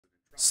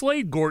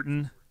Slade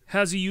Gorton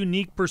has a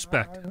unique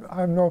perspective.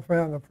 I'm no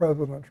fan of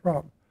President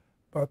Trump,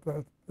 but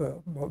the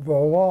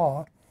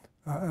law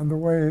and the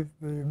way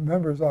the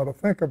members ought to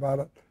think about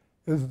it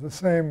is the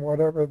same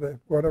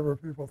whatever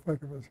people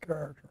think of his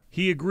character.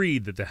 He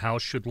agreed that the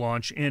House should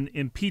launch an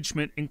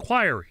impeachment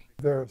inquiry.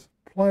 There's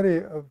plenty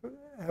of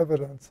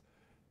evidence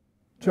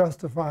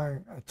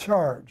justifying a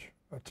charge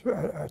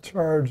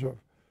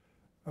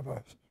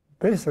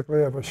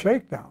basically of a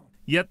shakedown.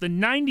 Yet the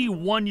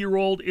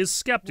 91-year-old is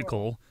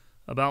skeptical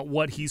about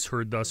what he's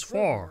heard thus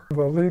far.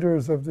 The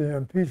leaders of the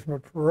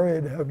impeachment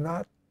parade have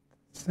not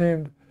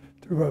seemed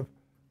to have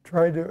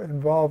tried to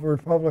involve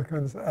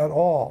Republicans at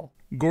all.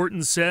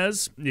 Gorton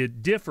says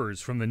it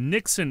differs from the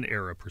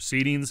Nixon-era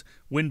proceedings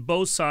when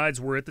both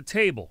sides were at the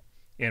table,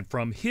 and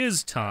from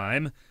his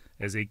time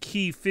as a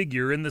key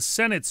figure in the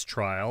Senate's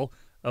trial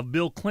of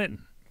Bill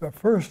Clinton. The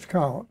first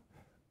count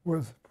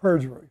was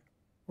perjury,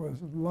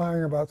 was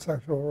lying about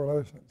sexual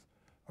relations.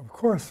 Of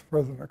course,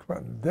 President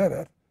Clinton did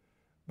it,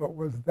 but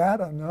was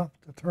that enough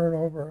to turn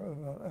over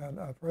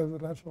a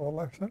presidential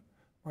election?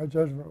 My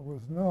judgment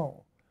was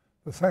no.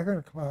 The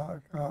second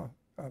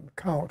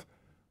count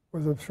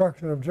was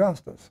obstruction of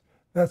justice.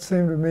 That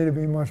seemed to me to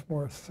be much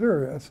more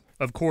serious.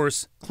 Of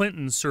course,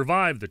 Clinton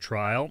survived the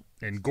trial,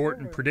 and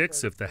Gorton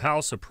predicts if the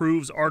House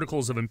approves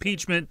articles of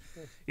impeachment,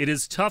 it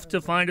is tough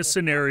to find a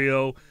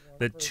scenario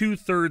that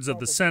 2/3 of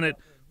the Senate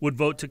would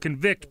vote to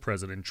convict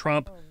President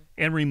Trump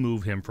and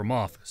remove him from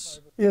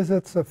office. Is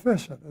it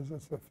sufficient? Is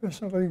it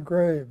sufficiently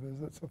grave?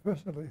 Is it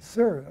sufficiently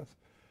serious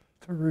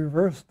to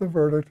reverse the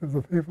verdict of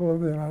the people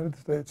of the United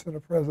States in a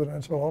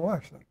presidential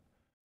election?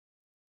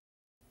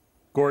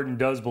 Gorton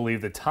does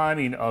believe the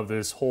timing of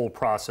this whole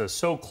process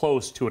so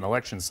close to an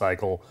election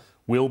cycle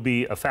will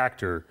be a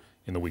factor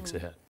in the weeks ahead.